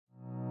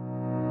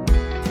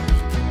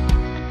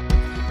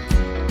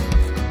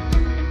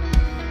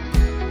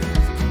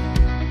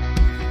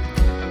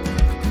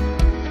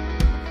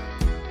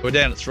We're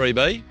down at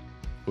 3B.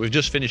 We've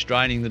just finished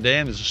draining the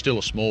dam. There's still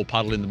a small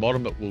puddle in the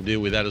bottom, but we'll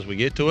deal with that as we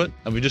get to it.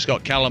 And we've just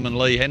got Callum and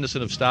Lee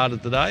Henderson have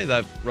started today.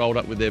 They've rolled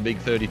up with their big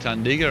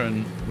 30-tonne digger,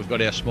 and we've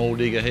got our small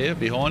digger here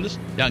behind us.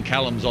 Young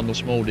Callum's on the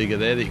small digger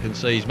there that you can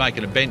see. He's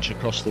making a bench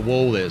across the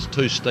wall there. It's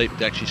too steep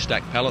to actually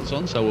stack pallets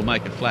on, so we'll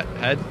make a flat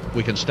pad.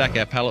 We can stack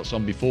our pallets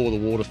on before the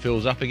water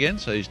fills up again,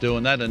 so he's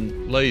doing that.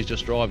 And Lee's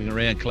just driving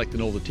around collecting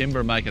all the timber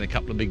and making a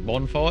couple of big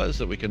bonfires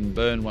that we can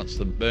burn once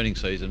the burning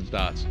season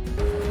starts.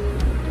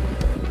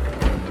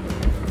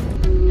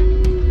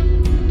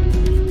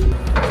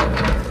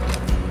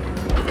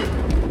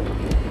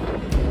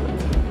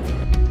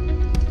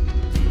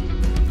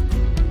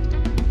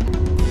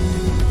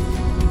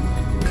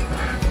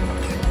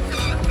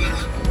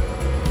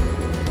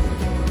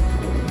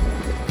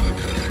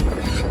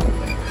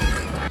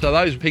 So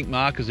those pink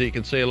markers that you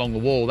can see along the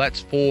wall,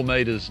 that's 4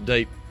 metres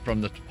deep from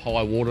the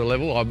high water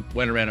level. I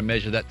went around and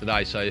measured that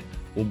today, so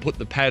we'll put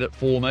the pad at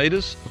 4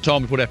 metres. By the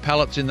time we put our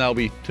pallets in, they'll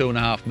be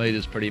 2.5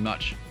 metres pretty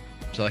much.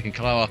 So they can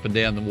flow up and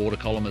down the water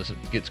column as it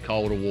gets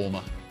colder,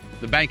 warmer.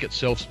 The bank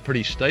itself's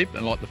pretty steep,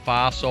 and like the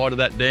far side of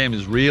that dam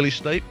is really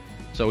steep.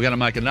 So we're going to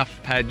make enough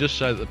pad just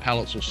so that the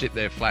pallets will sit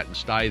there flat and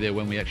stay there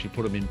when we actually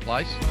put them in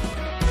place.